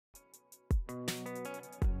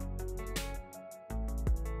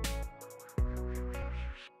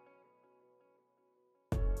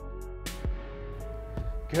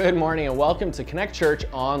Good morning and welcome to Connect Church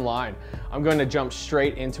Online. I'm going to jump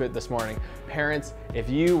straight into it this morning. Parents, if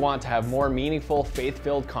you want to have more meaningful,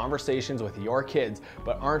 faith-filled conversations with your kids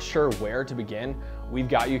but aren't sure where to begin, we've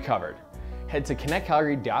got you covered. Head to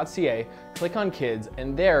ConnectCalgary.ca, click on Kids,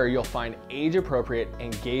 and there you'll find age-appropriate,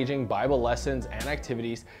 engaging Bible lessons and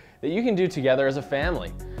activities that you can do together as a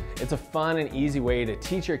family. It's a fun and easy way to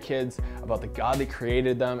teach your kids about the God that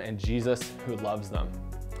created them and Jesus who loves them.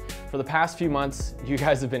 For the past few months, you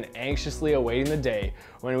guys have been anxiously awaiting the day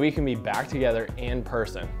when we can be back together in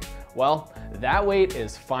person. Well, that wait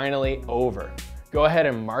is finally over. Go ahead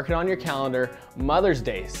and mark it on your calendar. Mother's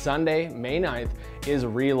Day, Sunday, May 9th, is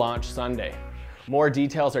Relaunch Sunday. More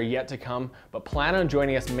details are yet to come, but plan on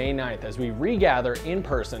joining us May 9th as we regather in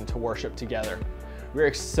person to worship together.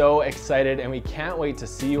 We're so excited and we can't wait to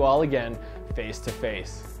see you all again face to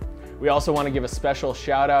face. We also want to give a special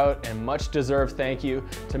shout out and much deserved thank you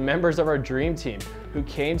to members of our dream team who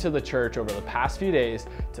came to the church over the past few days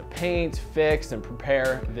to paint, fix, and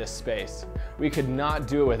prepare this space. We could not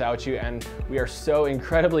do it without you, and we are so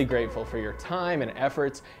incredibly grateful for your time and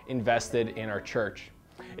efforts invested in our church.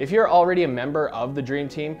 If you're already a member of the dream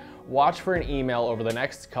team, watch for an email over the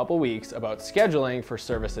next couple weeks about scheduling for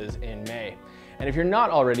services in May. And if you're not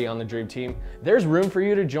already on the dream team, there's room for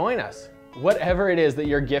you to join us. Whatever it is that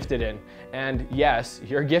you're gifted in, and yes,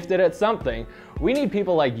 you're gifted at something, we need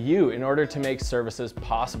people like you in order to make services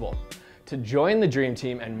possible. To join the Dream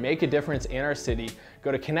Team and make a difference in our city,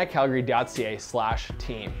 go to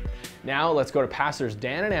ConnectCalgary.ca/team. Now let's go to Pastors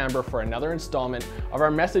Dan and Amber for another installment of our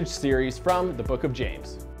message series from the book of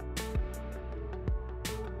James.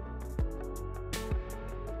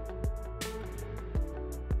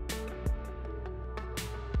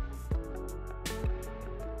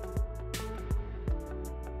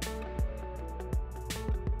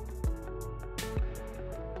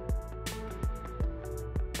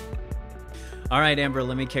 All right, Amber,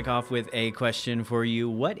 let me kick off with a question for you.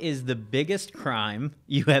 What is the biggest crime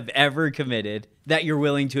you have ever committed that you're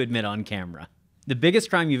willing to admit on camera? The biggest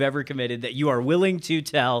crime you've ever committed that you are willing to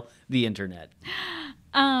tell the internet?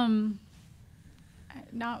 Not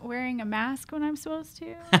wearing a mask when I'm supposed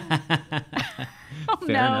to. Fair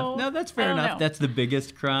enough. No, that's fair enough. That's the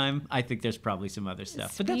biggest crime. I think there's probably some other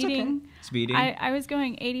stuff, but that's okay. Speeding. I was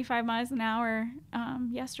going 85 miles an hour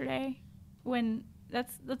yesterday when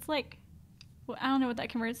that's like, I don't know what that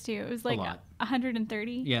converts to. It was like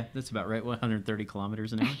 130. Yeah, that's about right. 130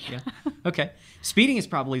 kilometers an hour. Yeah. Okay. Speeding is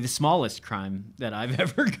probably the smallest crime that I've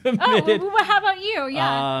ever committed. Oh, well, how about you?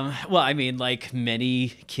 Yeah. Well, I mean, like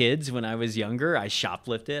many kids when I was younger, I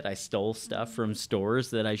shoplifted. I stole stuff from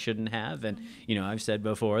stores that I shouldn't have. And, you know, I've said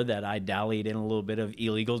before that I dallied in a little bit of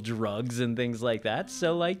illegal drugs and things like that.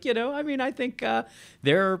 So, like, you know, I mean, I think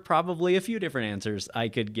there are probably a few different answers I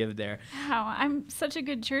could give there. Wow. I'm such a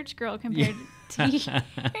good church girl compared to you.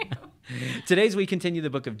 Today, as we continue the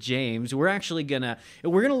book of James, we're gonna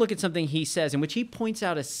look at something he says in which he points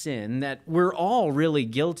out a sin that we're all really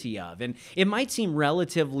guilty of. And it might seem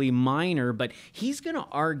relatively minor, but he's gonna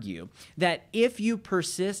argue that if you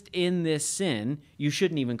persist in this sin, you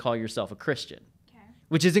shouldn't even call yourself a Christian.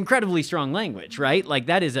 Which is incredibly strong language, right? Like,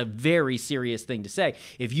 that is a very serious thing to say.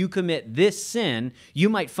 If you commit this sin, you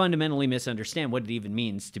might fundamentally misunderstand what it even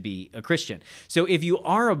means to be a Christian. So if you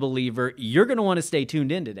are a believer, you're going to want to stay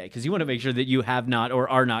tuned in today because you want to make sure that you have not or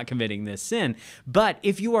are not committing this sin. But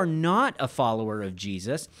if you are not a follower of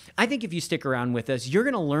Jesus, I think if you stick around with us, you're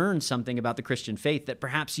going to learn something about the Christian faith that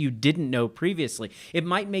perhaps you didn't know previously. It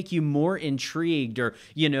might make you more intrigued, or,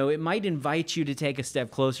 you know, it might invite you to take a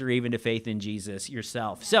step closer even to faith in Jesus yourself.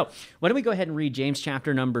 So why don't we go ahead and read James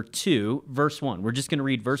chapter number 2, verse 1. We're just going to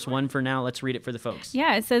read verse 1 for now. Let's read it for the folks.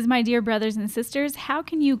 Yeah, it says, "My dear brothers and sisters, how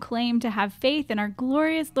can you claim to have faith in our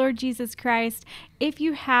glorious Lord Jesus Christ if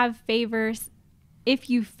you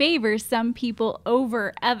favor some people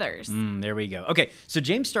over others?" There we go. Okay, so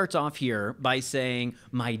James starts off here by saying,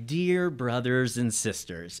 "My dear brothers and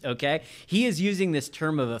sisters," okay? He is using this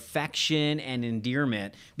term of affection and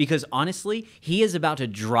endearment because, honestly, he is about to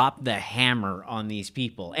drop the hammer on these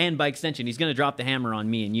people. And by extension, he's going to drop the hammer on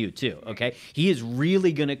me and you too, okay? He is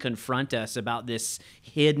really going to confront us about this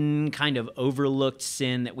hidden, kind of overlooked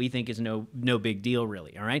sin that we think is no big deal,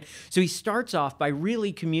 really, all right? So he starts off by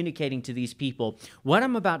really communicating to these people, what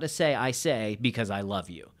I'm about to say, I say because I love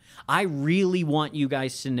you. I really want you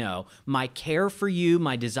guys to know my care for you,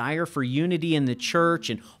 my desire for unity in the church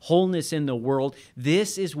and wholeness in the world.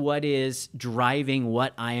 This is what is driving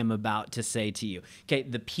what I am about to say to you. Okay,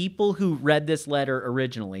 the people who read this letter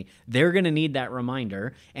originally, they're going to need that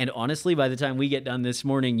reminder. And honestly, by the time we get done this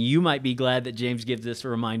morning, you might be glad that James gives this a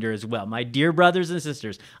reminder as well. My dear brothers and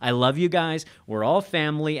sisters, I love you guys. We're all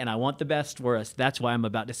family, and I want the best for us. That's why I'm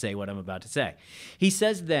about to say what I'm about to say. He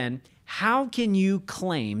says then, how can you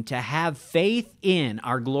claim to have faith in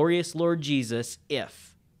our glorious Lord Jesus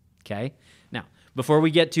if? Okay? Now, before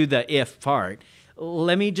we get to the if part,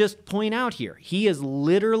 let me just point out here. He is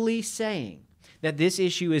literally saying that this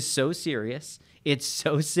issue is so serious, it's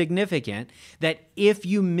so significant, that if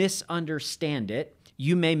you misunderstand it,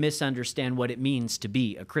 you may misunderstand what it means to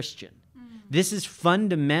be a Christian. This is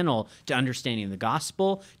fundamental to understanding the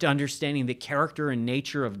gospel, to understanding the character and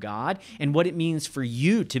nature of God, and what it means for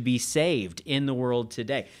you to be saved in the world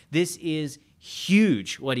today. This is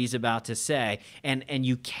huge, what he's about to say, and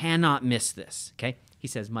you cannot miss this, okay? He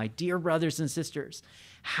says, my dear brothers and sisters,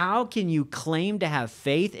 how can you claim to have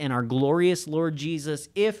faith in our glorious Lord Jesus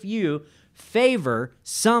if you favor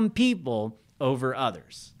some people over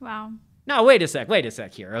others? Wow. Now, wait a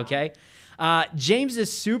sec here, okay? James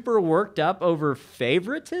is super worked up over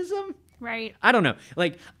favoritism. Right. I don't know.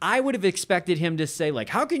 Like, I would have expected him to say, like,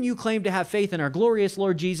 how can you claim to have faith in our glorious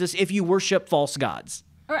Lord Jesus if you worship false gods?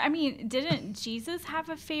 Or, I mean, didn't Jesus have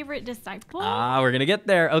a favorite disciple? We're going to get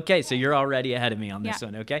there. Okay, so you're already ahead of me on this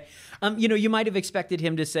one, okay? You might have expected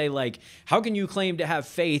him to say, like, how can you claim to have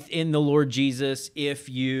faith in the Lord Jesus if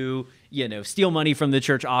you steal money from the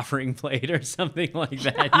church offering plate or something like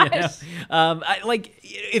that, like,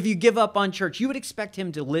 if you give up on church, you would expect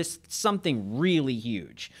him to list something really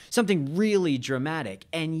huge, something really dramatic.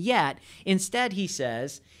 And yet, instead he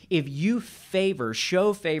says, if you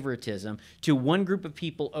show favoritism to one group of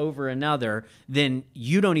people over another, then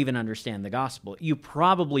you don't even understand the gospel. You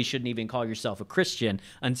probably shouldn't even call yourself a Christian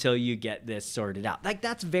until you get this sorted out. Like,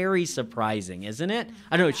 that's very surprising, isn't it?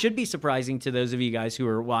 I know it should be surprising to those of you guys who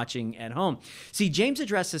are watching at home. See, James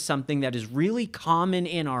addresses something that is really common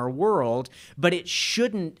in our world, but it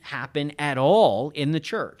shouldn't happen at all in the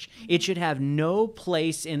church. It should have no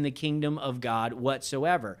place in the kingdom of God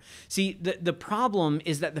whatsoever. See, the problem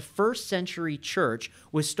is that the first century church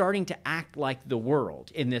was starting to act like the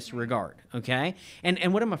world in this regard, okay?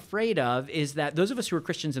 And what I'm afraid of is that those of us who are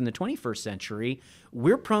Christians in the 21st century,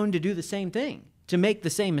 we're prone to do the same thing, to make the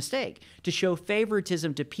same mistake, to show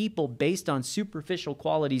favoritism to people based on superficial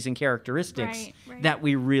qualities and characteristics that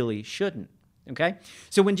we really shouldn't. Okay?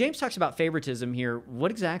 So when James talks about favoritism here,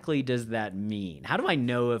 what exactly does that mean? How do I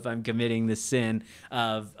know if I'm committing the sin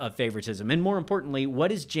of favoritism? And more importantly,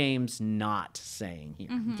 what is James not saying here?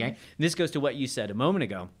 Okay? And this goes to what you said a moment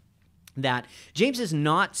ago, that James is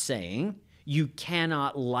not saying you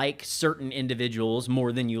cannot like certain individuals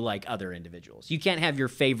more than you like other individuals. You can't have your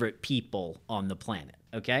favorite people on the planet.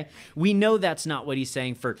 Okay? We know that's not what he's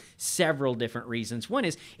saying for several different reasons. One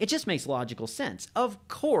is, it just makes logical sense. Of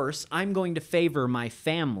course, I'm going to favor my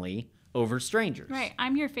family over strangers. Right.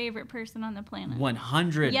 I'm your favorite person on the planet.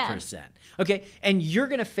 100%. Yes. Okay. And you're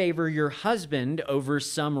going to favor your husband over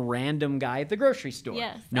some random guy at the grocery store.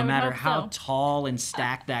 Yes. No matter how tall and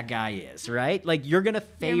stacked that guy is, right? Like, you're going to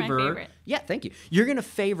favor. You're my favorite. Yeah, thank you. You're going to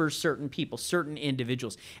favor certain people, certain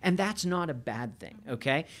individuals. And that's not a bad thing,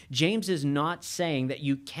 okay? James is not saying that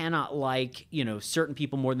you cannot like, certain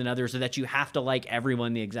people more than others, or that you have to like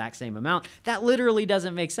everyone the exact same amount. That literally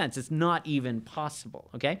doesn't make sense. It's not even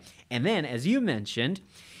possible, okay? And then, as you mentioned,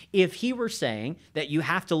 if he were saying that you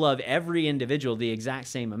have to love every individual the exact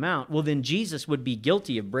same amount, well, then Jesus would be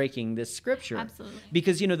guilty of breaking this scripture. Absolutely.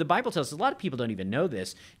 Because, the Bible tells us, a lot of people don't even know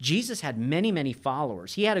this, Jesus had many, many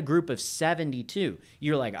followers. He had a group of 72.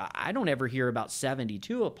 You're like, I don't ever hear about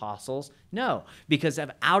 72 apostles. No, because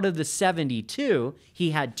out of the 72,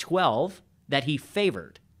 he had 12 that he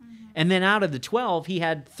favored. And then out of the 12, he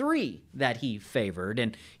had 3 that he favored.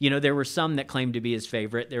 And, there were some that claimed to be his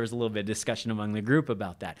favorite. There was a little bit of discussion among the group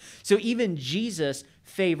about that. So even Jesus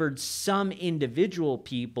favored some individual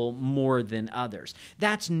people more than others.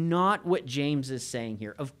 That's not what James is saying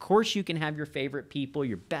here. Of course, you can have your favorite people,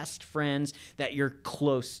 your best friends that you're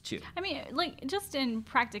close to. I mean, like, just in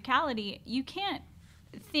practicality, you can't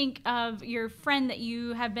think of your friend that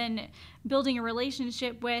you have been building a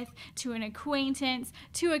relationship with to an acquaintance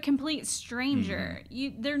to a complete stranger.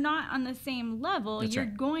 They're not on the same level. That's You're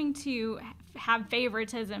right. going to have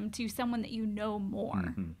favoritism to someone that you know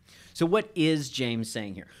more. So what is James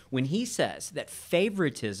saying here? When he says that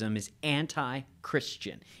favoritism is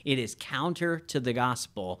anti-Christian, it is counter to the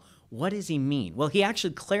gospel, What does he mean? Well, he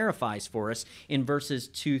actually clarifies for us in verses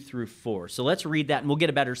 2 through 4. So let's read that and we'll get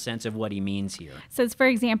a better sense of what he means here. It says, for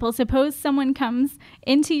example, suppose someone comes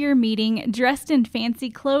into your meeting dressed in fancy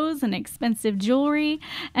clothes and expensive jewelry,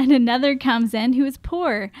 and another comes in who is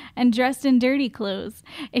poor and dressed in dirty clothes.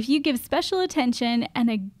 If you give special attention and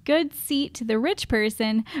a good seat to the rich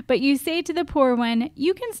person, but you say to the poor one,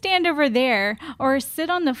 you can stand over there or sit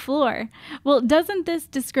on the floor, well, doesn't this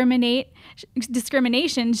discrimination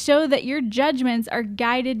show that your judgments are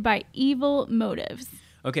guided by evil motives?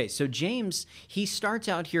 Okay, so James, he starts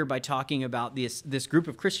out here by talking about this group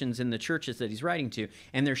of Christians in the churches that he's writing to,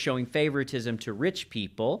 and they're showing favoritism to rich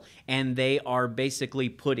people, and they are basically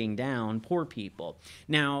putting down poor people.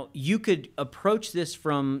 Now, you could approach this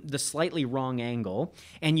from the slightly wrong angle,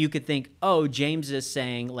 and you could think, oh, James is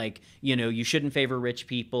saying, like, you shouldn't favor rich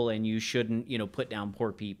people, and you shouldn't, put down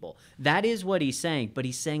poor people. That is what he's saying, but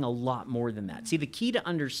he's saying a lot more than that. See, the key to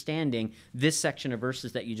understanding this section of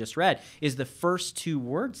verses that you just read is the first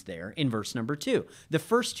two words there in verse number 2. The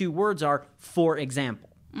first two words are for example.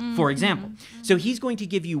 For example. So he's going to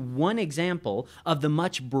give you one example of the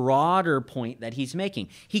much broader point that he's making.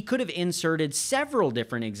 He could have inserted several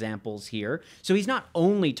different examples here. So he's not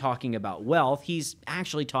only talking about wealth, he's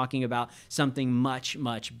actually talking about something much,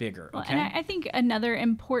 much bigger. Okay? Well, and I think another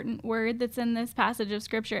important word that's in this passage of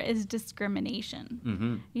Scripture is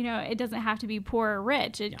discrimination. It doesn't have to be poor or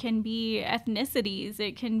rich. It can be ethnicities.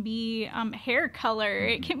 It can be hair color.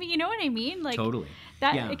 It can be, you know what I mean? Like, totally.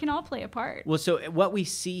 It can all play a part. Well, so what we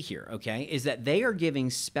see here, okay, is that they are giving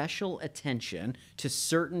special attention to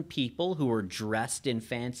certain people who are dressed in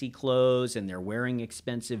fancy clothes and they're wearing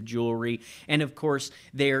expensive jewelry. And of course,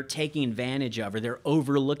 they're taking advantage of, or they're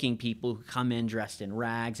overlooking people who come in dressed in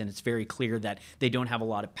rags. And it's very clear that they don't have a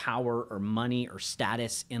lot of power or money or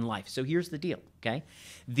status in life. So here's the deal. Okay,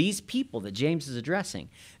 these people that James is addressing,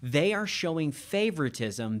 they are showing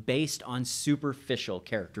favoritism based on superficial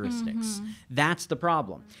characteristics. That's the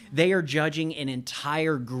problem. They are judging an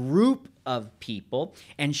entire group of people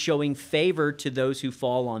and showing favor to those who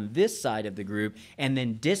fall on this side of the group, and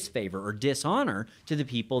then disfavor or dishonor to the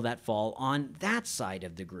people that fall on that side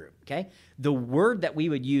of the group. Okay, the word that we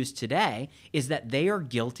would use today is that they are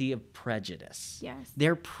guilty of prejudice. Yes,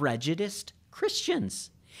 they're prejudiced Christians.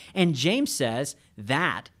 And James says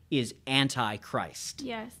that is anti-Christ.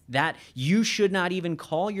 Yes. That you should not even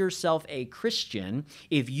call yourself a Christian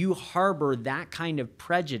if you harbor that kind of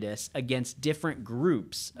prejudice against different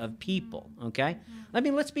groups of people, okay? I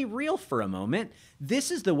mean, let's be real for a moment. This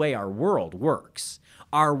is the way our world works.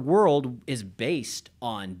 Our world is based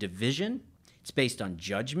on division. It's based on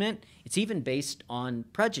judgment. It's even based on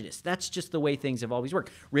prejudice. That's just the way things have always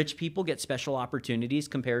worked. Rich people get special opportunities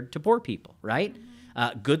compared to poor people, right?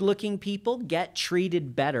 Good-looking people get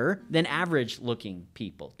treated better than average-looking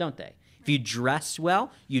people, don't they? If you dress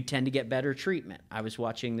well, you tend to get better treatment. I was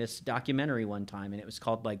watching this documentary one time, and it was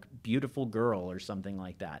called, like, Beautiful Girl or something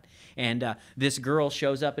like that. And this girl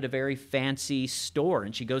shows up at a very fancy store,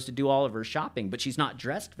 and she goes to do all of her shopping, but she's not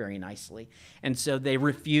dressed very nicely. And so they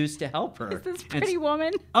refuse to help her. Is this Pretty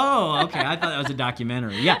Woman? Oh, okay. I thought that was a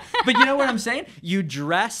documentary. Yeah. But you know what I'm saying? You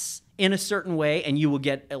dress in a certain way and you will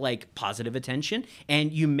get like positive attention,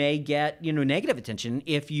 and you may get, negative attention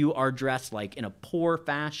if you are dressed like in a poor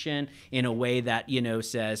fashion, in a way that,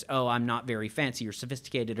 says, oh, I'm not very fancy or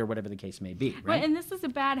sophisticated or whatever the case may be. Right? Well, and this is a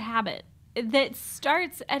bad habit that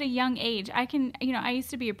starts at a young age. I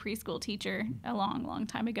used to be a preschool teacher a long, long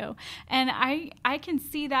time ago. And I can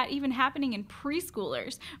see that even happening in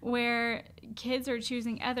preschoolers, where kids are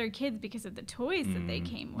choosing other kids because of the toys that they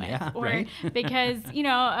came with, or right. because,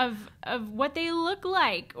 of what they look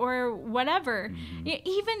like or whatever.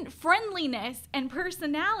 Even friendliness and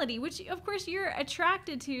personality, which of course you're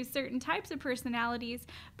attracted to certain types of personalities.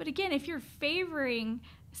 But again, if you're favoring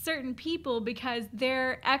certain people because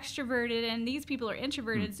they're extroverted and these people are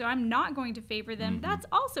introverted, so I'm not going to favor them, that's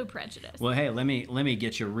also prejudice. Well, hey, let me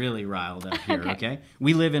get you really riled up here, okay?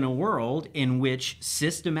 We live in a world in which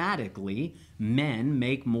systematically men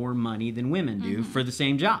make more money than women do for the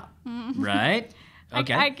same job, right?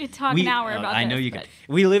 Okay. I could talk an hour about I know you could.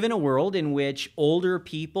 We live in a world in which older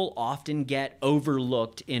people often get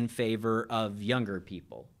overlooked in favor of younger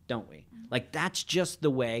people, don't we? Like, that's just the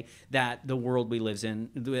way that the world we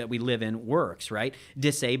live in works, right?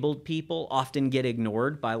 Disabled people often get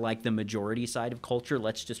ignored by like the majority side of culture.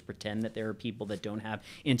 Let's just pretend that there are people that don't have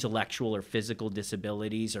intellectual or physical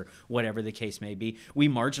disabilities or whatever the case may be. We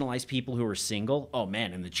marginalize people who are single. Oh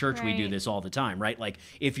man, in the church we do this all the time, right? Like,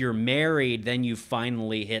 if you're married, then you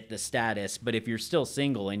finally hit the status, but if you're still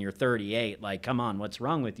single and you're 38, like, come on, what's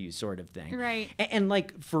wrong with you, sort of thing. Right. And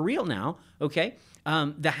like, for real now, okay,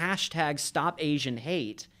 the hashtag Stop Asian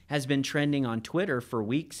Hate has been trending on Twitter for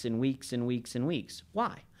weeks and weeks and weeks and weeks.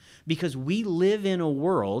 Why? Because we live in a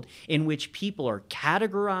world in which people are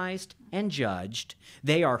categorized and judged.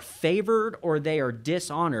 They are favored or they are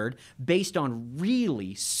dishonored based on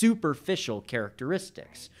really superficial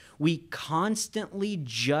characteristics. We constantly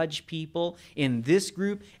judge people in this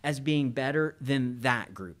group as being better than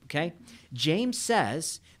that group, okay? James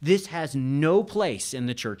says this has no place in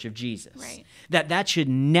the Church of Jesus. Right. That should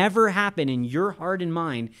never happen in your heart and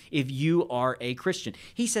mind if you are a Christian.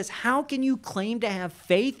 He says, how can you claim to have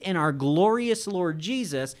faith in our glorious Lord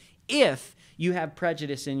Jesus if you have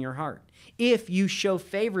prejudice in your heart? If you show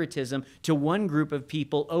favoritism to one group of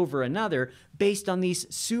people over another based on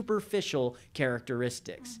these superficial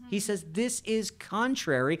characteristics. He says this is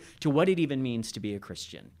contrary to what it even means to be a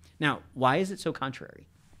Christian. Now, why is it so contrary?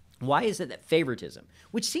 Why is it that favoritism,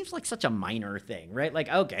 which seems like such a minor thing, right? Like,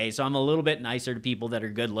 okay, so I'm a little bit nicer to people that are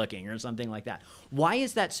good looking or something like that. Why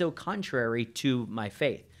is that so contrary to my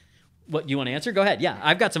faith? What, do you want to answer? Go ahead. Yeah,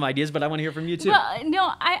 I've got some ideas, but I want to hear from you too. Well,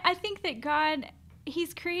 no, I think that God,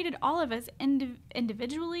 He's created all of us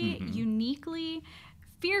individually, uniquely,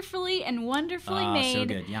 fearfully and wonderfully made. So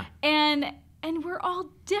good, yeah. And we're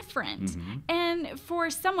all different. And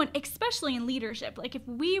for someone, especially in leadership, like if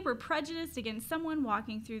we were prejudiced against someone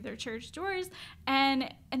walking through their church doors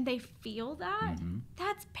and they feel that,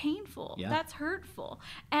 that's painful. Yeah. That's hurtful.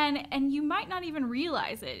 And you might not even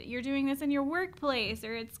realize it. You're doing this in your workplace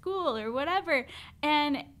or at school or whatever,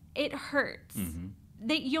 and it hurts.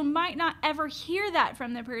 That you might not ever hear that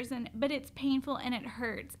from the person, but it's painful and it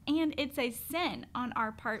hurts. And it's a sin on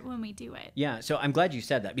our part when we do it. Yeah, so I'm glad you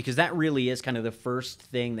said that, because that really is kind of the first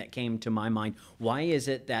thing that came to my mind. Why is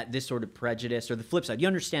it that this sort of prejudice, or the flip side, you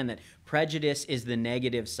understand that prejudice is the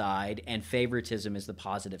negative side and favoritism is the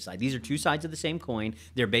positive side. These are two sides of the same coin.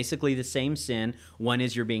 They're basically the same sin. One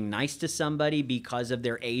is you're being nice to somebody because of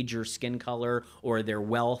their age or skin color or their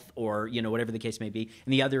wealth or, you know, whatever the case may be.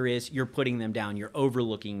 And the other is you're putting them down, you're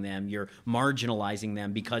overlooking them, you're marginalizing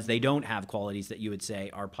them because they don't have qualities that you would say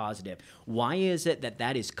are positive. Why is it that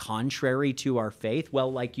that is contrary to our faith?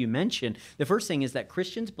 Well, like you mentioned, the first thing is that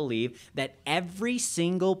Christians believe that every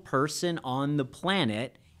single person on the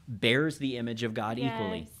planet bears the image of God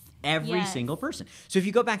equally. Every single person. So if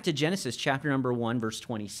you go back to Genesis chapter number 1, verse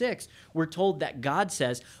 26, we're told that God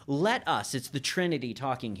says, let us, it's the Trinity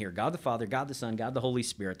talking here, God the Father, God the Son, God the Holy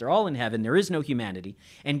Spirit. They're all in heaven. There is no humanity.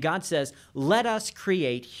 And God says, let us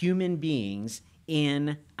create human beings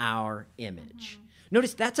in our image.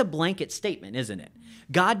 Notice that's a blanket statement, isn't it?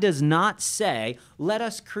 God does not say, let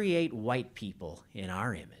us create white people in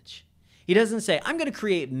our image. He doesn't say, I'm going to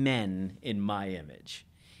create men in my image.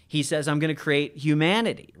 He says, I'm going to create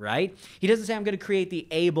humanity, right? He doesn't say, I'm going to create the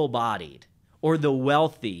able-bodied or the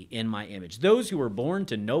wealthy in my image. Those who are born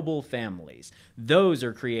to noble families, those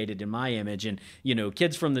are created in my image. And, you know,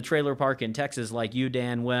 kids from the trailer park in Texas like you,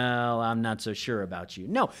 Dan, well, I'm not so sure about you.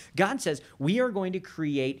 No, God says, we are going to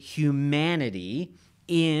create humanity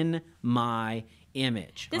in my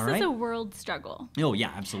image. This is a world struggle. Oh,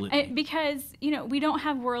 yeah, absolutely. Because, you know, we don't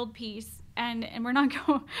have world peace. And we're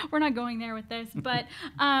not going there with this, but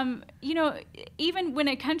you know, even when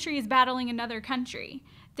a country is battling another country,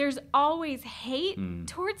 there's always hate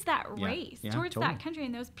towards that race, towards that country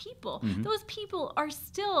and those people. Those people are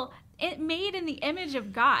still made in the image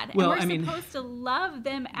of God. Well, and we're supposed to love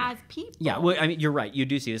them as people. Yeah, well, I mean, you're right. You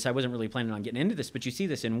do see this. I wasn't really planning on getting into this, but you see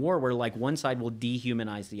this in war where, like, one side will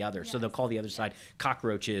dehumanize the other. So they'll call the other side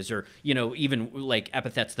cockroaches or, you know, even, like,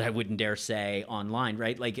 epithets that I wouldn't dare say online,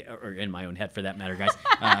 right? Like, or in my own head, for that matter, guys.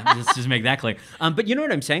 Let's just make that clear. But you know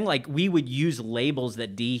what I'm saying? Like, we would use labels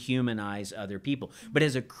that dehumanize other people. But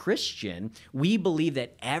as a Christian, we believe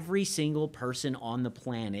that every single person on the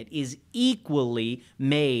planet is equally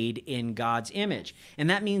made in God's image. And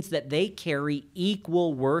that means that they carry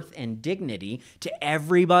equal worth and dignity to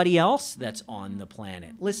everybody else that's on the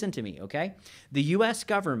planet. Listen to me, okay? The U.S.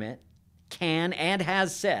 government can and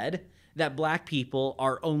has said that black people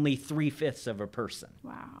are only 3/5 of a person.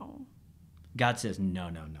 Wow. God says, no.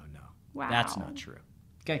 Wow. That's not true.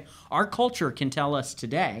 Okay? Our culture can tell us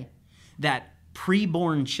today that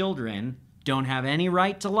preborn children don't have any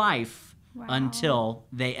right to life Wow. until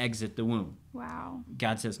they exit the womb. Wow.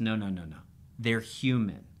 God says, no, no, no, no. They're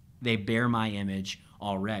human. They bear my image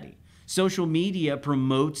already. Social media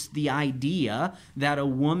promotes the idea that a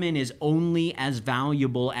woman is only as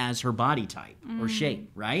valuable as her body type or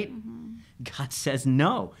shape, right? God says,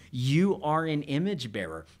 no, you are an image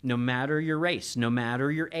bearer, no matter your race, no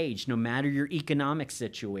matter your age, no matter your economic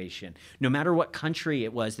situation, no matter what country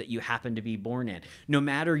it was that you happen to be born in, no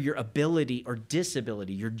matter your ability or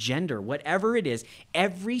disability, your gender, whatever it is,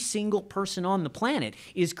 every single person on the planet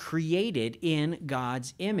is created in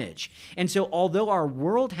God's image. And so although our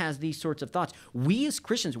world has these sorts of thoughts, we as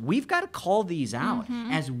Christians, we've got to call these out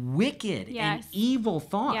as wicked and evil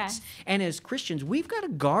thoughts. Yes. And as Christians, we've got to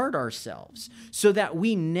guard ourselves so that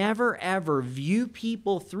we never, ever view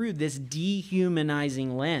people through this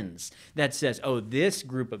dehumanizing lens that says, oh, this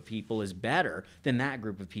group of people is better than that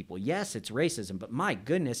group of people. Yes, it's racism, but my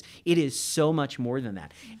goodness, it is so much more than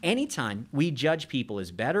that. Anytime we judge people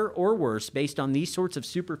as better or worse based on these sorts of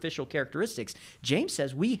superficial characteristics, James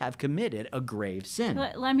says we have committed a grave sin.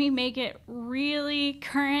 Let me make it really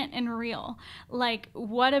current and real. Like,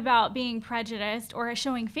 what about being prejudiced or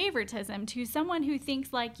showing favoritism to someone who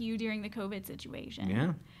thinks like you during the COVID situation?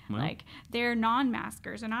 Yeah. Well, like, they're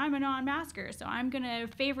non-maskers and I'm a non-masker, so I'm going to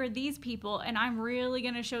favor these people, and I'm really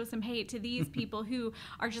going to show some hate to these people who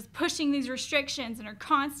are just pushing these restrictions and are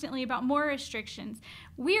constantly about more restrictions.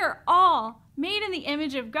 We are all made in the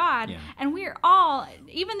image of God, and we are all,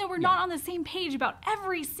 even though we're not on the same page about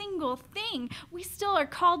every single thing, we still are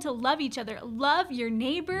called to love each other. Love your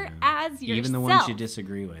neighbor as yourself. Even the ones you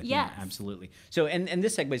disagree with. Yes. Yeah, absolutely. So, and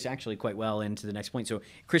this segues actually quite well into the next point. So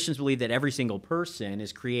Christians believe that every single person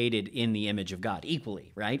is created in the image of God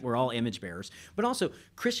equally, right? We're all image bearers. But also,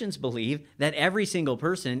 Christians believe that every single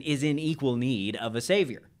person is in equal need of a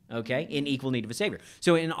Savior. Okay, in equal need of a Savior.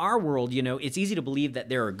 So in our world, you know, it's easy to believe that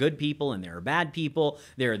there are good people and there are bad people.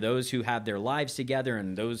 There are those who have their lives together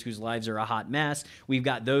and those whose lives are a hot mess. We've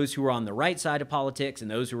got those who are on the right side of politics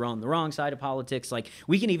and those who are on the wrong side of politics. Like,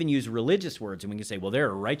 we can even use religious words and we can say, well, there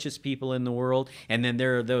are righteous people in the world and then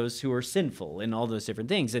there are those who are sinful and all those different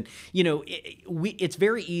things. And, you know, it's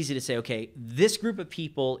very easy to say, okay, this group of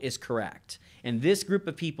people is correct. And this group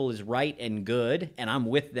of people is right and good, and I'm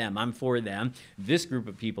with them, I'm for them. This group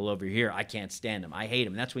of people over here, I can't stand them, I hate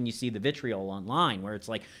them. That's when you see the vitriol online, where it's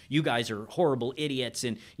like, you guys are horrible idiots,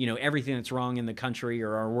 and you know everything that's wrong in the country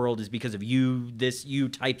or our world is because of you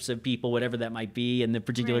types of people, whatever that might be in the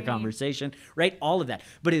particular conversation, right? All of that.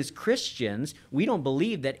 But as Christians, we don't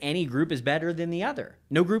believe that any group is better than the other.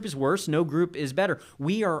 No group is worse, no group is better.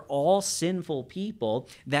 We are all sinful people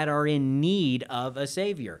that are in need of a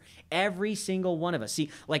Savior. Every single one of us.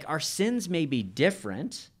 See, like, our sins may be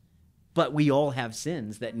different, but we all have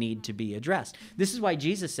sins that need to be addressed. This is why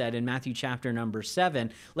Jesus said in Matthew chapter number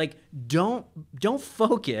 7, like, don't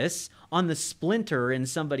focus on the splinter in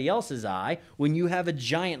somebody else's eye when you have a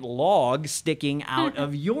giant log sticking out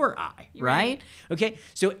of your eye, right? Okay,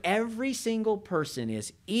 so every single person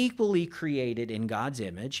is equally created in God's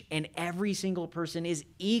image, and every single person is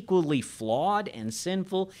equally flawed and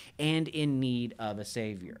sinful and in need of a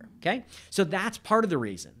Savior, okay? So that's part of the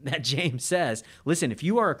reason that James says, listen, if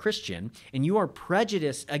you are a Christian and you are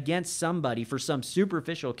prejudiced against somebody for some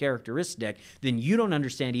superficial characteristic, then you don't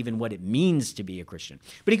understand even what it means to be a Christian.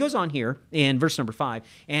 But he goes on here in verse number 5,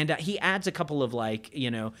 and he adds a couple of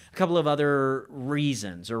other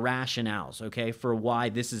reasons or rationales, okay, for why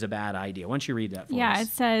this is a bad idea. Why don't you read that for us? Yeah, it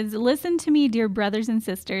says, listen to me, dear brothers and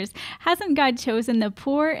sisters. Hasn't God chosen the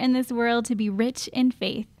poor in this world to be rich in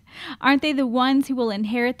faith? Aren't they the ones who will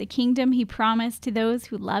inherit the kingdom he promised to those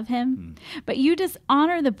who love him? But you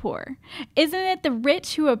dishonor the poor. Isn't it the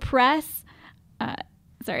rich who oppress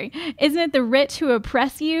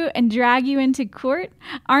you and drag you into court?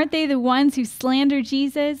 Aren't they the ones who slander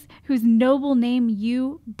Jesus, whose noble name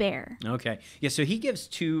you bear? Okay. Yeah, so he gives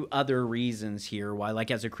two other reasons here why,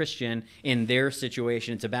 like, as a Christian, in their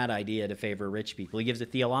situation, it's a bad idea to favor rich people. He gives a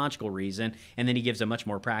theological reason, and then he gives a much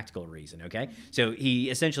more practical reason, okay? So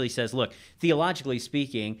he essentially says, look, theologically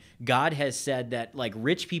speaking, God has said that, like,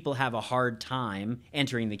 rich people have a hard time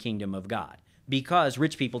entering the kingdom of God, because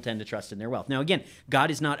rich people tend to trust in their wealth. Now, again, God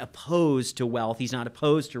is not opposed to wealth. He's not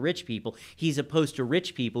opposed to rich people. He's opposed to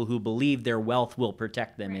rich people who believe their wealth will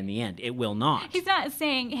protect them in the end. It will not. He's not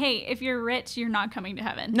saying, hey, if you're rich, you're not coming to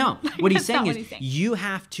heaven. No. What he's saying is you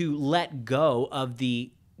have to let go of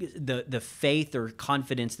the the faith or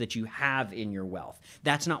confidence that you have in your wealth.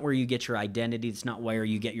 That's not where you get your identity. It's not where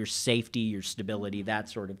you get your safety, your stability, that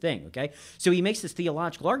sort of thing, okay? So he makes this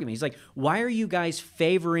theological argument. He's like, why are you guys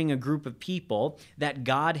favoring a group of people that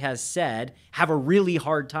God has said have a really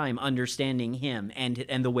hard time understanding him and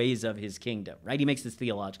the ways of his kingdom, right? He makes this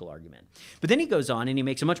theological argument. But then he goes on and he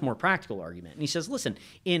makes a much more practical argument. And he says, listen,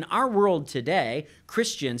 in our world today,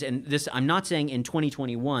 Christians, and this, I'm not saying in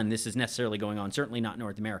 2021 this is necessarily going on, certainly not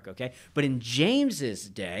North America, okay? But in James's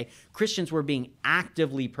day, Christians were being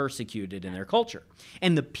actively persecuted in their culture.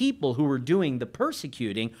 And the people who were doing the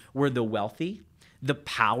persecuting were the wealthy, the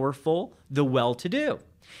powerful, the well-to-do.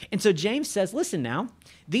 And so James says, listen now,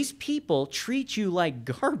 these people treat you like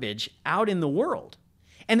garbage out in the world.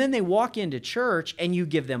 And then they walk into church and you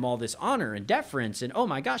give them all this honor and deference and, oh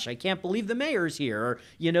my gosh, I can't believe the mayor's here, or,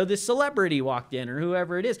 you know, this celebrity walked in, or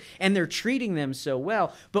whoever it is. And they're treating them so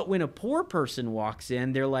well. But when a poor person walks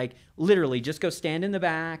in, they're like, literally, just go stand in the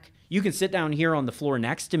back. You can sit down here on the floor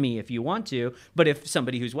next to me if you want to. But if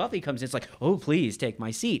somebody who's wealthy comes in, it's like, oh, please take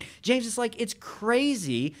my seat. James is like, it's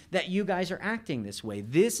crazy that you guys are acting this way.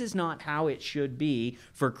 This is not how it should be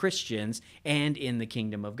for Christians and in the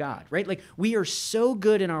kingdom of God, right? Like, we are so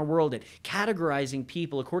good in our world at categorizing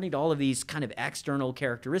people according to all of these kind of external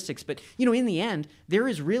characteristics. But, you know, in the end, there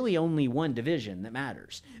is really only one division that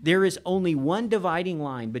matters. There is only one dividing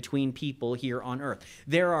line between people here on earth.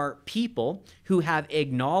 There are people who have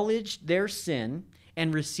acknowledged their sin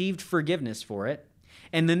and received forgiveness for it.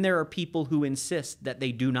 And then there are people who insist that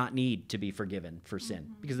they do not need to be forgiven for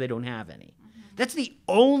sin because they don't have any. That's the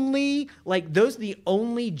only, those are the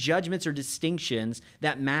only judgments or distinctions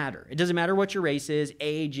that matter. It doesn't matter what your race is,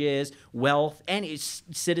 age is, wealth, any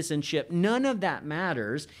citizenship. None of that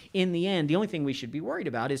matters in the end. The only thing we should be worried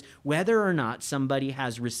about is whether or not somebody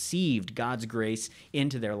has received God's grace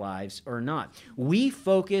into their lives or not. We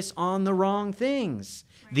focus on the wrong things.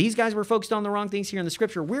 These guys were focused on the wrong things here in the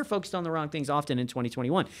scripture. We're focused on the wrong things often in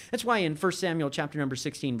 2021. That's why in 1 Samuel chapter number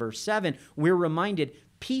 16, verse 7, we're reminded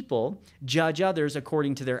people judge others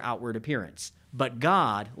according to their outward appearance, but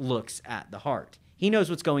God looks at the heart. He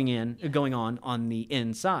knows what's going on the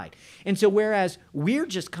inside. And so whereas we're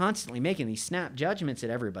just constantly making these snap judgments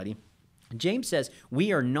at everybody, James says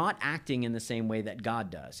we are not acting in the same way that God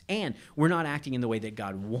does, and we're not acting in the way that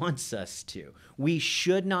God wants us to. We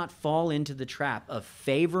should not fall into the trap of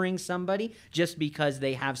favoring somebody just because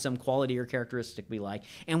they have some quality or characteristic we like,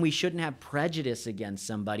 and we shouldn't have prejudice against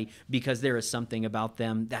somebody because there is something about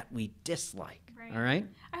them that we dislike. Right. All right?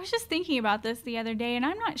 I was just thinking about this the other day, and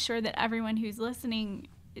I'm not sure that everyone who's listening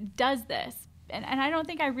does this. And I don't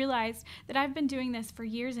think I realized that I've been doing this for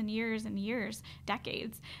years and years and years,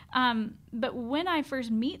 decades. But when I first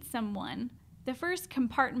meet someone, the first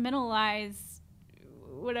compartmentalize,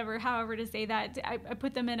 however to say that, I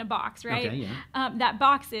put them in a box, right? Okay, yeah. That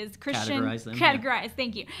box is Christian. Categorize them. Categorize, yeah.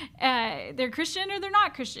 Thank you. They're Christian or they're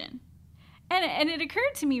not Christian. And it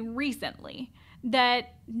occurred to me recently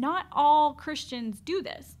that not all Christians do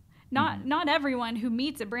this. Not everyone who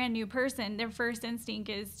meets a brand new person, their first instinct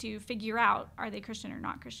is to figure out, are they Christian or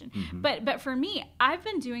not Christian? Mm-hmm. But for me, I've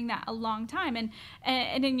been doing that a long time. And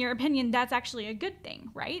in your opinion, that's actually a good thing,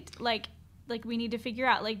 right? Like we need to figure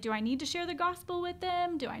out, do I need to share the gospel with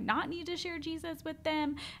them? Do I not need to share Jesus with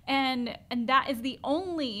them? And that is the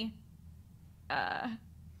only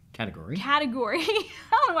category. I don't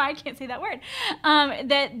know why I can't say that word.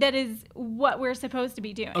 That is what we're supposed to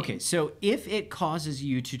be doing. Okay, so if it causes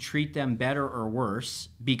you to treat them better or worse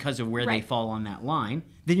because of where they fall on that line,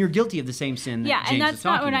 then you're guilty of the same sin that James is talking about. Yeah, and that's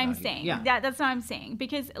not what I'm here. saying. Yeah. That's not what I'm saying.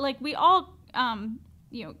 Because we all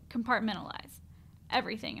compartmentalize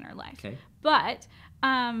everything in our life. Okay. But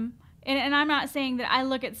and I'm not saying that I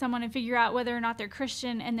look at someone and figure out whether or not they're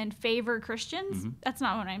Christian and then favor Christians. Mm-hmm. That's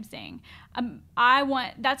not what I'm saying.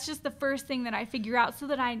 That's just the first thing that I figure out so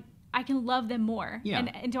that I can love them more. Yeah.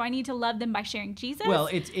 And do I need to love them by sharing Jesus? Well,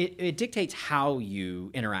 it dictates how you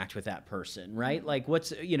interact with that person, right? Like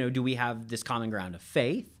do we have this common ground of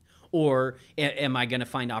faith? Or am I going to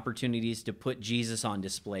find opportunities to put Jesus on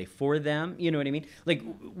display for them? You know what I mean? Like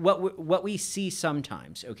what we see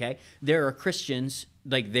sometimes, okay? There are Christians,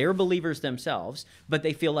 they're believers themselves, but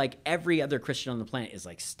they feel like every other Christian on the planet is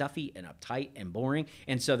stuffy and uptight and boring.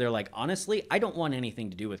 And so they're like, honestly, I don't want anything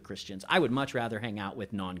to do with Christians. I would much rather hang out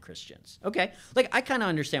with non-Christians. Okay? I kind of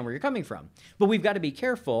understand where you're coming from. But we've got to be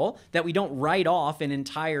careful that we don't write off an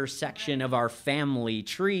entire section of our family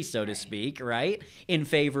tree, so to speak, right? In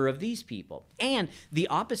favor of these people. And the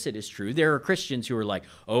opposite is true. There are Christians who are like,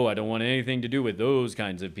 oh, I don't want anything to do with those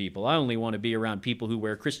kinds of people. I only want to be around people who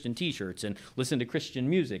wear Christian t-shirts and listen to Christian Christian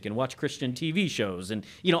music and watch Christian TV shows and,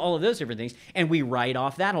 all of those different things. And we write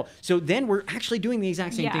off that whole. So then we're actually doing the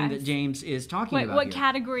exact same thing that James is talking about. What here.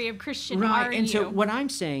 category of Christian are And you? so what I'm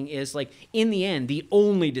saying is, like, in the end, the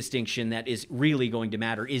only distinction that is really going to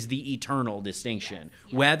matter is the eternal distinction.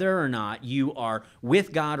 Yes. Whether or not you are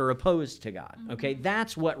with God or opposed to God. Okay?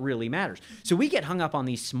 That's what really matters. So we get hung up on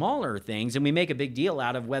these smaller things, and we make a big deal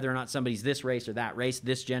out of whether or not somebody's this race or that race,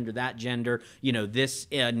 this gender, that gender, this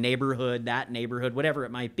neighborhood, that neighborhood, whatever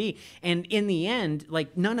it might be. And in the end,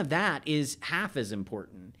 like, none of that is half as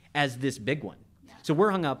important as this big one. So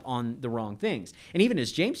we're hung up on the wrong things. And even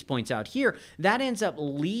as James points out here, that ends up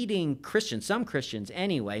leading Christians, some Christians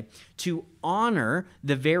anyway, to honor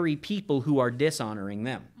the very people who are dishonoring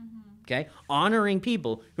them. Okay? Honoring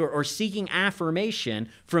people who are seeking affirmation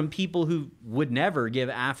from people who would never give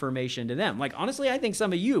affirmation to them. Like, honestly, I think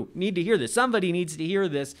some of you need to hear this. Somebody needs to hear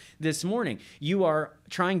this morning. You are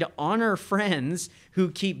trying to honor friends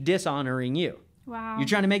who keep dishonoring you. Wow. You're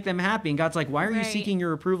trying to make them happy, and God's like, why are you Right. seeking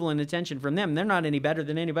your approval and attention from them? They're not any better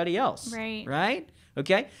than anybody else. Right. Right?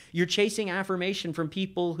 Okay? You're chasing affirmation from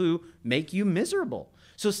people who make you miserable.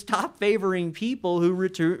 So stop favoring people who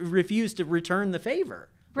refuse to return the favor.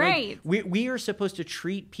 Right. Like, we are supposed to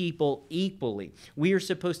treat people equally. We are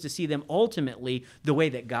supposed to see them ultimately the way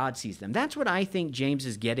that God sees them. That's what I think James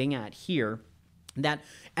is getting at here. That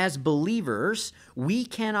as believers, we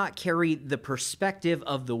cannot carry the perspective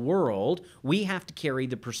of the world. We have to carry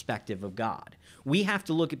the perspective of God. We have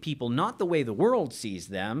to look at people not the way the world sees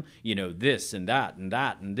them, this and that and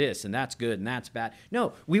that and this, and that's good and that's bad.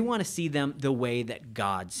 No, we want to see them the way that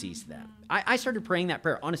God sees them. I started praying that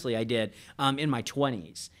prayer. Honestly, I did in my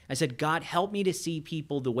 20s. I said, God, help me to see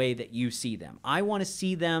people the way that you see them. I want to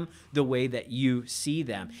see them the way that you see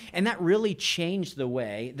them. And that really changed the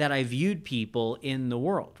way that I viewed people in the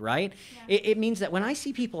world, right? Yeah. It means that when I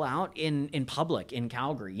see people out in public in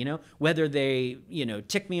Calgary, whether they,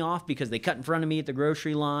 tick me off because they cut in front of me at the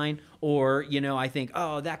grocery line, or, I think,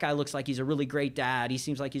 oh, that guy looks like he's a really great dad. He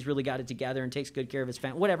seems like he's really got it together and takes good care of his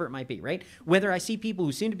family, whatever it might be, right? Whether I see people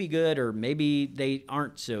who seem to be good or maybe they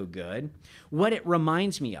aren't so good, what it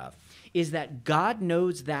reminds me of is that God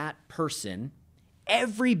knows that person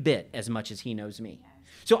every bit as much as he knows me.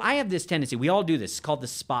 So I have this tendency, we all do this, it's called the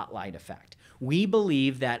spotlight effect. We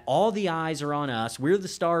believe that all the eyes are on us. We're the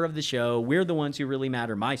star of the show. We're the ones who really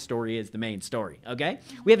matter. My story is the main story, okay?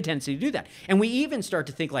 We have a tendency to do that. And we even start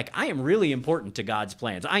to think like, I am really important to God's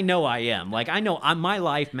plans. I know I am. Like, I know my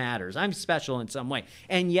life matters. I'm special in some way.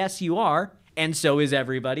 And yes, you are. And so is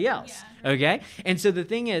everybody else, okay? And so the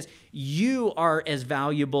thing is, you are as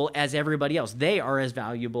valuable as everybody else. They are as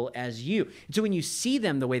valuable as you. And so when you see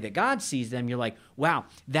them the way that God sees them, you're like, wow,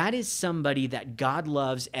 that is somebody that God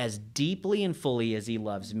loves as deeply and fully as he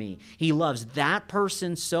loves me. He loves that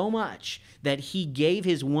person so much that he gave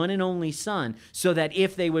his one and only son so that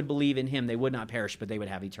if they would believe in him, they would not perish, but they would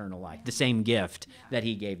have eternal life. The same gift that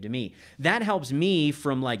he gave to me. That helps me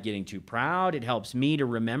from like getting too proud. It helps me to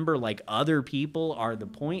remember like other people are the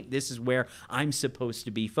point. This is where I'm supposed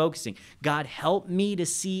to be focusing. God, help me to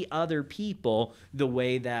see other people the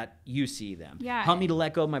way that you see them. Yeah. Help me to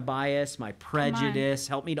let go of my bias, my prejudice.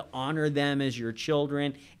 Help me to honor them as your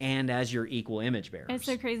children and as your equal image bearers. It's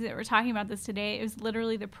so crazy that we're talking about this today. It was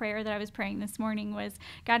literally the prayer that I was praying this morning was,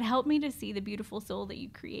 God, help me to see the beautiful soul that you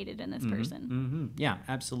created in this person. Mm-hmm. Yeah,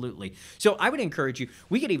 absolutely. So I would encourage you,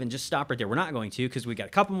 we could even just stop right there. We're not going to because we got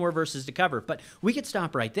a couple more verses to cover, but we could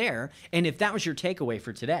stop right there. And if that was your takeaway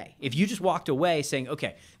for today, if you just walked away saying,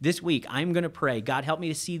 okay, this week I'm going to pray, God, help me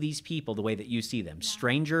to see these people the way that you see them.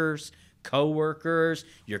 Strangers, co-workers,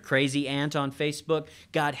 your crazy aunt on Facebook.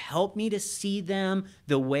 God, help me to see them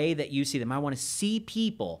the way that you see them. I want to see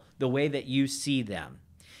people the way that you see them.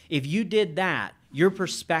 If you did that, your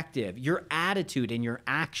perspective, your attitude, and your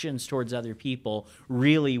actions towards other people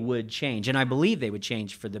really would change. And I believe they would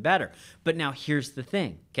change for the better. But now here's the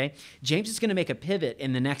thing, okay? James is going to make a pivot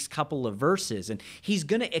in the next couple of verses, and he's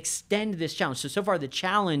going to extend this challenge. So far the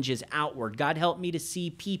challenge is outward. God, help me to see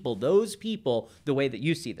people, those people, the way that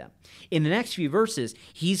you see them. In the next few verses,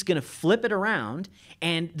 he's going to flip it around,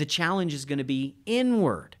 and the challenge is going to be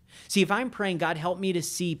inward. See, if I'm praying, God, help me to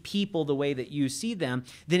see people the way that you see them,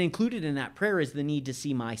 then included in that prayer is the need to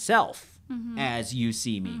see myself as you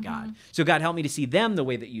see me, God. So God, help me to see them the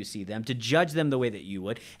way that you see them, to judge them the way that you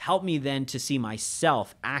would. Help me then to see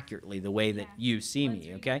myself accurately the way that you see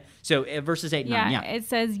me, okay? So verses 8 and 9, yeah. It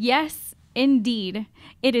says, yes, indeed,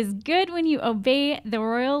 it is good when you obey the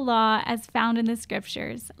royal law as found in the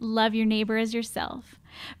scriptures. Love your neighbor as yourself.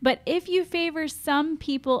 But if you favor some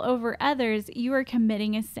people over others, you are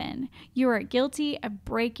committing a sin. You are guilty of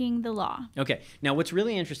breaking the law. Okay, now what's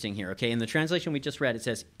really interesting here, okay, in the translation we just read, it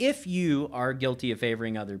says, if you are guilty of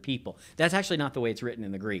favoring other people. That's actually not the way it's written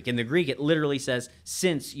in the Greek. In the Greek, it literally says,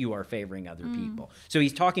 since you are favoring other people. So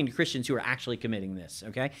he's talking to Christians who are actually committing this,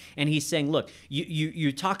 okay? And he's saying, look,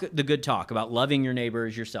 you talk the good talk about loving your neighbor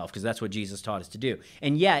as yourself, because that's what Jesus taught us to do.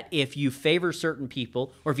 And yet, if you favor certain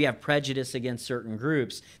people, or if you have prejudice against certain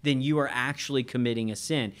groups, then you are actually committing a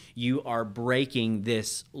sin. You are breaking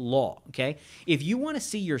this law, okay? If you want to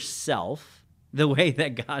see yourself the way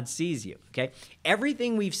that God sees you, okay?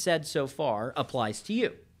 Everything we've said so far applies to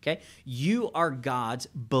you. Okay? You are God's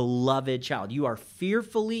beloved child. You are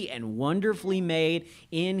fearfully and wonderfully made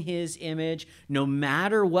in his image. No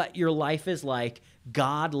matter what your life is like,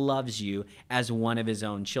 God loves you as one of his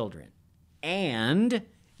own children. And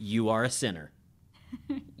you are a sinner.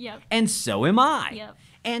 Yep. And so am I. Yep.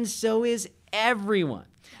 And so is everyone.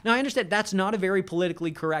 Now, I understand that's not a very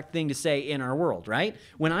politically correct thing to say in our world, right?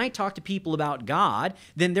 When I talk to people about God,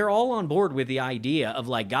 then they're all on board with the idea of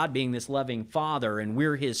like God being this loving father and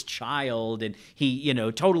we're his child and he,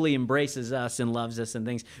 totally embraces us and loves us and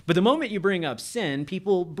things. But the moment you bring up sin,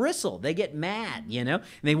 people bristle. They get mad, and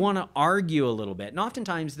they want to argue a little bit. And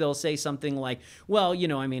oftentimes they'll say something like, well,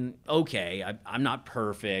 okay, I'm not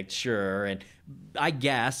perfect, sure, and I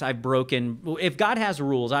guess I've broken, if God has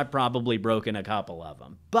rules, I've probably broken a couple of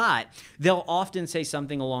them. But they'll often say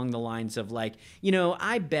something along the lines of like,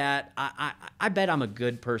 I bet I'm a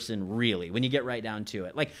good person, really, when you get right down to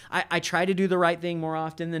it. Like, I try to do the right thing more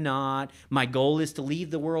often than not. My goal is to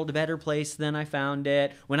leave the world a better place than I found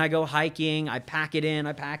it. When I go hiking, I pack it in,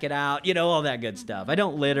 I pack it out, all that good stuff. I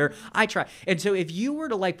don't litter. I try. And so if you were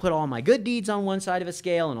to like put all my good deeds on one side of a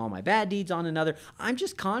scale and all my bad deeds on another, I'm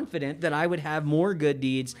just confident that I would have more good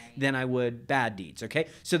deeds than I would bad deeds, okay?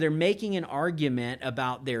 So they're making an argument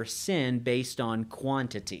about their sin based on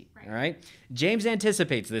quantity, all right? James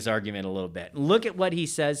anticipates this argument a little bit. Look at what he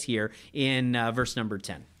says here in verse number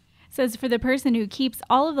 10. Says, for the person who keeps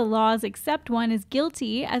all of the laws except one is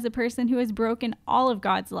guilty as a person who has broken all of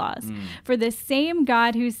God's laws. For the same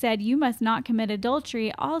God who said you must not commit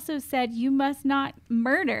adultery also said you must not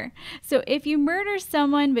murder. So if you murder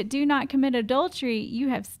someone but do not commit adultery, you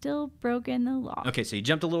have still broken the law. Okay, so you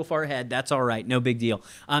jumped a little far ahead. That's all right. No big deal.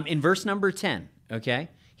 In verse number 10, okay,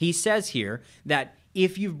 he says here that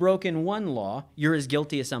if you've broken one law, you're as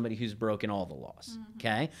guilty as somebody who's broken all the laws,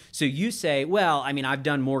 okay? So you say, well, I've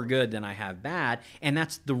done more good than I have bad, and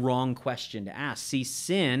that's the wrong question to ask. See,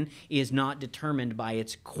 sin is not determined by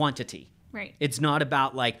its quantity. Right. It's not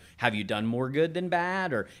about like, have you done more good than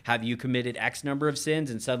bad, or have you committed X number of sins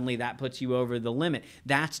and suddenly that puts you over the limit.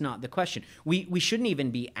 That's not the question. We shouldn't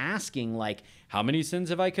even be asking like, how many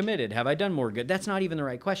sins have I committed? Have I done more good? That's not even the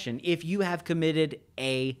right question. If you have committed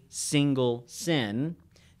a single sin,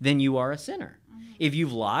 then you are a sinner. If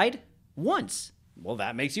you've lied once, well,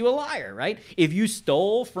 that makes you a liar, right? If you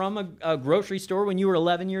stole from a grocery store when you were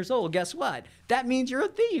 11 years old, guess what? That means you're a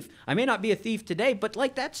thief. I may not be a thief today, but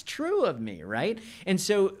like that's true of me, right? And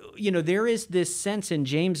so, there is this sense in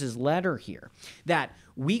James's letter here that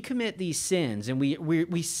we commit these sins and we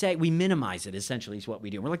minimize it, essentially is what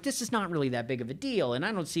we do. We're like, this is not really that big of a deal, and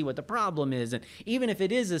I don't see what the problem is. And even if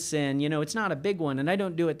it is a sin, it's not a big one, and I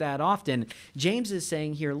don't do it that often. James is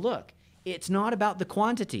saying here, look, it's not about the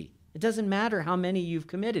quantity. It doesn't matter how many you've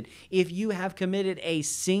committed. If you have committed a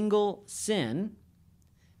single sin,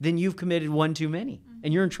 then you've committed one too many,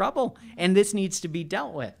 and you're in trouble, and this needs to be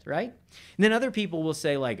dealt with, right? And then other people will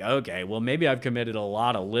say like, okay, well, maybe I've committed a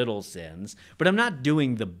lot of little sins, but I'm not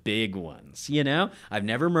doing the big ones, I've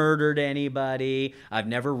never murdered anybody. I've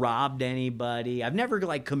never robbed anybody. I've never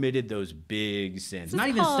like committed those big sins. Not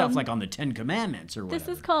even stuff like on the 10 Commandments or whatever.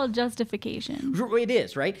 This is called justification. It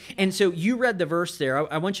is, right? And so you read the verse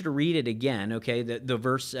there. I want you to read it again, okay? The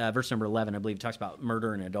verse number 11, I believe, talks about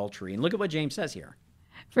murder and adultery. And look at what James says here.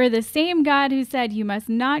 For the same God who said you must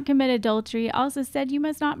not commit adultery also said you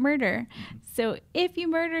must not murder. So if you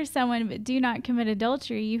murder someone but do not commit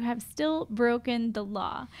adultery, you have still broken the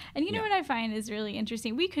law. And you know what I find is really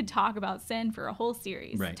interesting? We could talk about sin for a whole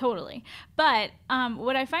series, totally. But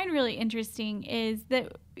what I find really interesting is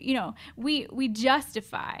that we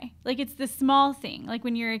justify, like it's the small thing, like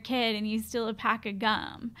when you're a kid and you steal a pack of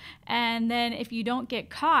gum, and then if you don't get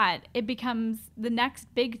caught, it becomes the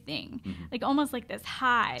next big thing, like almost like this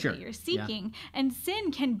high that you're seeking. And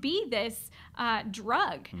sin can be this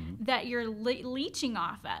drug that you're leeching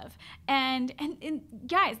off of. And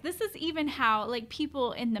guys, this is even how like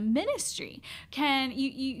people in the ministry can,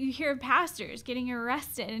 you hear of pastors getting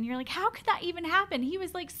arrested and you're like, how could that even happen? He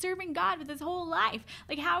was like serving God with his whole life.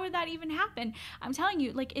 Like, how would that even happen? I'm telling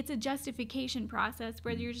you, like, it's a justification process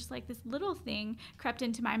where you're just like, this little thing crept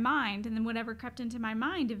into my mind, and then whatever crept into my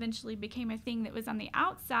mind eventually became a thing that was on the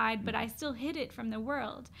outside, but I still hid it from the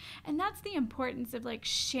world. And that's the importance of like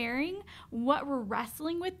sharing what we're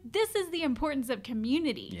wrestling with. This is the importance of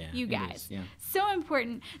community, you guys. So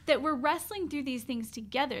important that we're wrestling through these things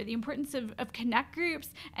together. The importance of connect groups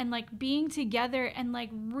and like being together and like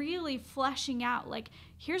really fleshing out like,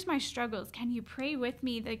 here's my struggles. Can you pray with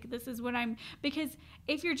me? Like, this is what because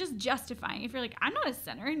if you're just justifying, if you're like, I'm not a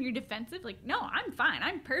sinner, and you're defensive, like, no, I'm fine,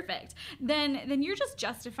 I'm perfect, then you're just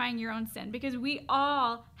justifying your own sin, because we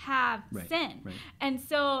all have sin. And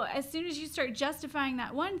so as soon as you start justifying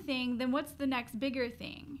that one thing, then what's the next bigger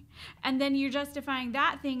thing? And then you're justifying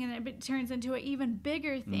that thing, and it turns into an even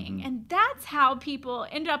bigger thing. And that's how people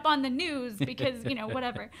end up on the news, because,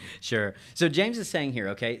 whatever. Sure. So James is saying here,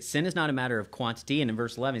 okay, sin is not a matter of quantity. And in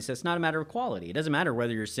verse 11, he says it's not a matter of quality. It doesn't matter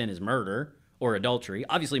whether your sin is murder or adultery.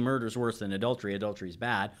 Obviously, murder is worse than adultery. Adultery is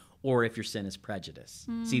bad. Or if your sin is prejudice.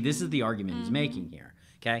 See, this is the argument he's making here.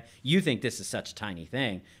 Okay? You think this is such a tiny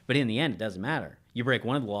thing, but in the end, it doesn't matter. You break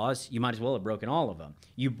one of the laws, you might as well have broken all of them.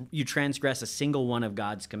 You transgress a single one of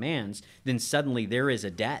God's commands, then suddenly there is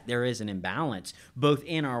a debt, there is an imbalance, both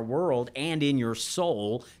in our world and in your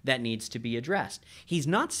soul, that needs to be addressed. He's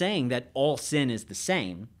not saying that all sin is the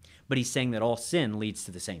same, but he's saying that all sin leads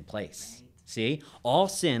to the same place. See? All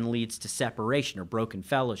sin leads to separation or broken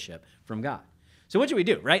fellowship from God. So what do we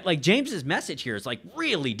do, right? Like, James's message here is like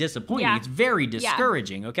really disappointing. It's very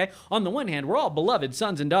discouraging, okay? On the one hand, we're all beloved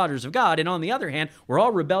sons and daughters of God, and on the other hand, we're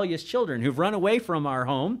all rebellious children who've run away from our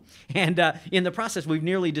home, and in the process, we've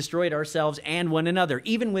nearly destroyed ourselves and one another,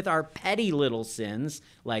 even with our petty little sins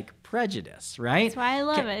like prejudice, right? That's why I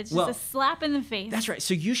love it. It's just a slap in the face. That's right.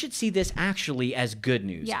 So you should see this actually as good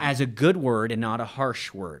news, as a good word and not a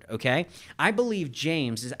harsh word, okay? I believe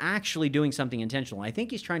James is actually doing something intentional. I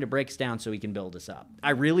think he's trying to break us down so he can build us up.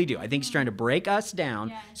 I really do. I think he's trying to break us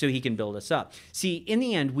down so he can build us up. See, in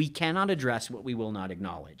the end, we cannot address what we will not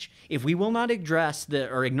acknowledge. If we will not address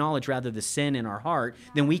acknowledge the sin in our heart,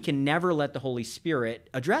 then we can never let the Holy Spirit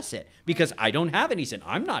address it, because I don't have any sin.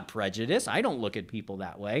 I'm not prejudiced. I don't look at people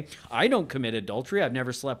that way. I don't commit adultery. I've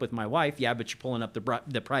never slept with my wife. Yeah, but you're pulling up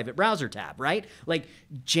the private browser tab, right? Like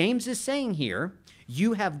James is saying here,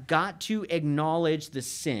 you have got to acknowledge the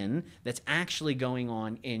sin that's actually going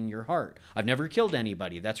on in your heart. I've never killed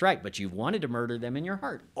anybody. That's right, but you've wanted to murder them in your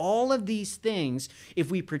heart. All of these things, if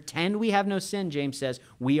we pretend we have no sin, James says,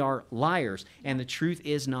 we are liars, and the truth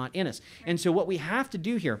is not in us. And so what we have to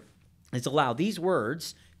do here is allow these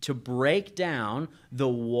words to break down the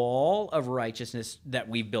wall of righteousness that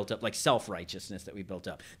we've built up, like self-righteousness that we built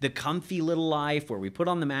up. The comfy little life where we put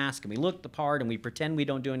on the mask and we look the part and we pretend we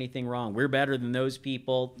don't do anything wrong. We're better than those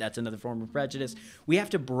people. That's another form of prejudice. We have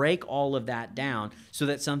to break all of that down so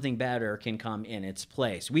that something better can come in its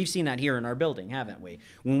place. We've seen that here in our building, haven't we?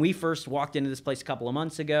 When we first walked into this place a couple of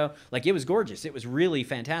months ago, like, it was gorgeous. It was really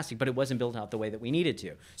fantastic, but it wasn't built out the way that we needed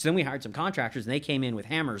to. So then we hired some contractors, and they came in with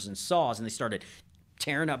hammers and saws, and they started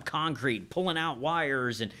tearing up concrete, pulling out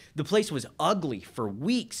wires, and the place was ugly for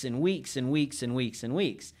weeks and weeks and weeks and weeks and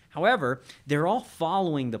weeks. However, they're all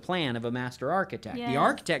following the plan of a master architect. The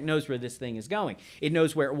architect knows where this thing is going. It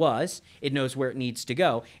knows where it was. It knows where it needs to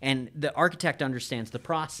go. And the architect understands the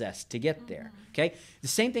process to get there. Okay? The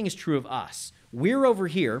same thing is true of us. We're over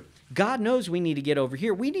here. God knows we need to get over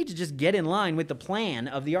here. We need to just get in line with the plan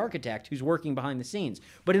of the architect who's working behind the scenes.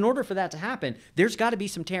 But in order for that to happen, there's got to be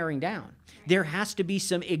some tearing down. There has to be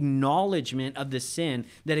some acknowledgement of the sin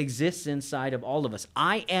that exists inside of all of us.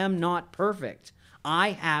 I am not perfect.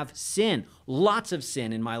 I have sin, lots of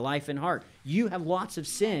sin in my life and heart. You have lots of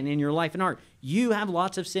sin in your life and heart. You have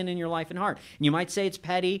lots of sin in your life and heart. And you might say it's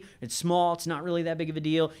petty, it's small, it's not really that big of a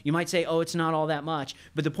deal. You might say, oh, it's not all that much.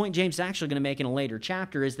 But the point James is actually going to make in a later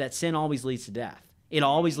chapter is that sin always leads to death. It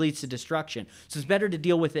always leads to destruction. So it's better to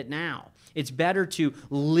deal with it now. It's better to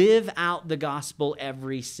live out the gospel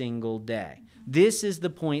every single day. This is the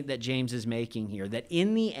point that James is making here, that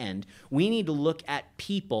in the end, we need to look at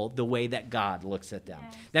people the way that God looks at them.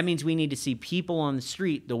 Yes. That means we need to see people on the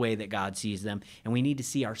street the way that God sees them, and we need to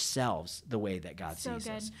see ourselves the way that God sees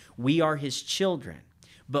us. We are his children,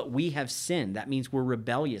 but we have sinned. That means we're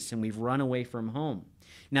rebellious and we've run away from home.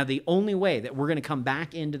 Now, the only way that we're going to come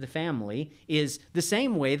back into the family is the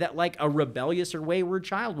same way that, like, a rebellious or wayward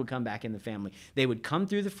child would come back in the family. They would come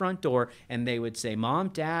through the front door and they would say, Mom,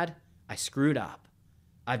 Dad, I screwed up.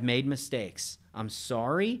 I've made mistakes. I'm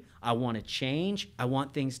sorry. I want to change. I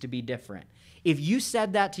want things to be different. If you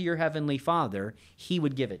said that to your Heavenly Father, He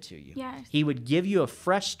would give it to you. Yes. He would give you a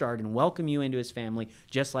fresh start and welcome you into His family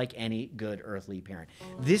just like any good earthly parent.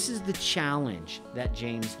 This is the challenge that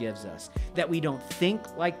James gives us, that we don't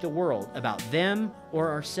think like the world about them or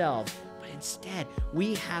ourselves, but instead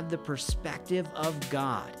we have the perspective of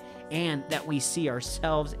God, and that we see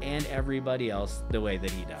ourselves and everybody else the way that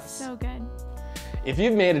He does. So good. If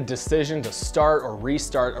you've made a decision to start or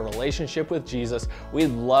restart a relationship with Jesus,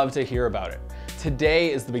 we'd love to hear about it.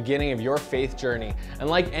 Today is the beginning of your faith journey, and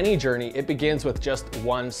like any journey, it begins with just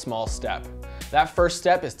one small step. That first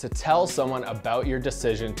step is to tell someone about your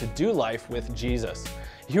decision to do life with Jesus.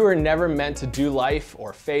 You were never meant to do life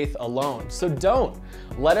or faith alone, so don't.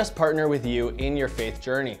 Let us partner with you in your faith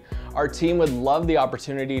journey. Our team would love the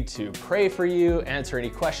opportunity to pray for you, answer any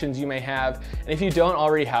questions you may have, and if you don't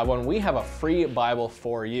already have one, we have a free Bible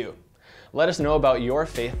for you. Let us know about your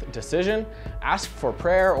faith decision, ask for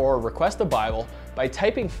prayer, or request a Bible by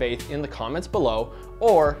typing faith in the comments below,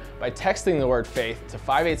 or by texting the word faith to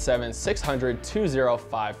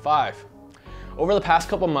 587-600-2055. Over the past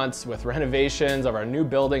couple months, with renovations of our new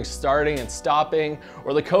building starting and stopping,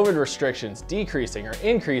 or the COVID restrictions decreasing or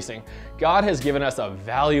increasing, God has given us a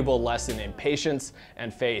valuable lesson in patience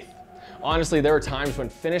and faith. Honestly, there were times when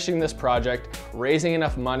finishing this project, raising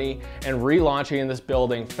enough money, and relaunching in this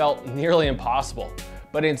building felt nearly impossible.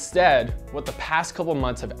 But instead, what the past couple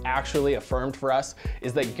months have actually affirmed for us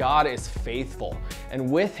is that God is faithful, and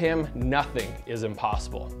with Him, nothing is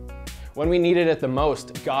impossible. When we needed it the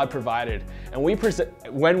most, God provided. And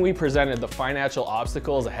when we presented the financial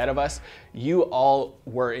obstacles ahead of us, you all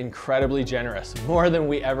were incredibly generous, more than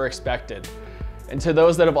we ever expected. And to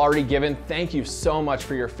those that have already given, thank you so much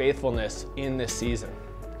for your faithfulness in this season.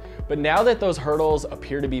 But now that those hurdles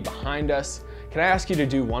appear to be behind us, can I ask you to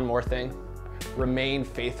do one more thing? Remain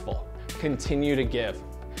faithful. Continue to give.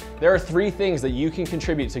 There are 3 things that you can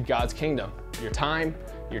contribute to God's kingdom: your time,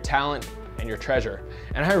 your talent, and your treasure.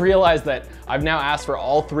 And I realize that I've now asked for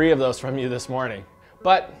all 3 of those from you this morning,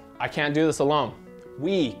 but I can't do this alone.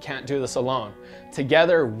 We can't do this alone.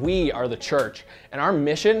 Together, we are the church, and our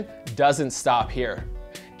mission doesn't stop here.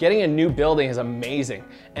 Getting a new building is amazing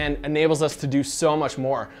and enables us to do so much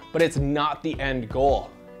more, but it's not the end goal.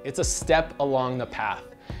 It's a step along the path,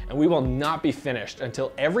 and we will not be finished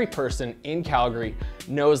until every person in Calgary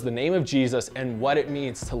knows the name of Jesus and what it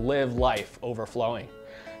means to live life overflowing.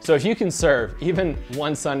 So if you can serve even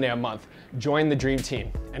one Sunday a month, join the dream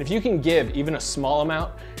team. And if you can give even a small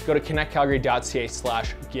amount, go to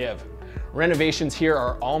ConnectCalgary.ca/give. Renovations here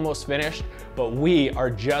are almost finished, but we are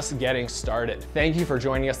just getting started. Thank you for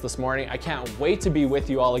joining us this morning. I can't wait to be with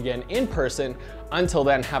you all again in person. Until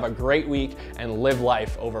then, have a great week and live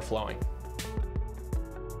life overflowing.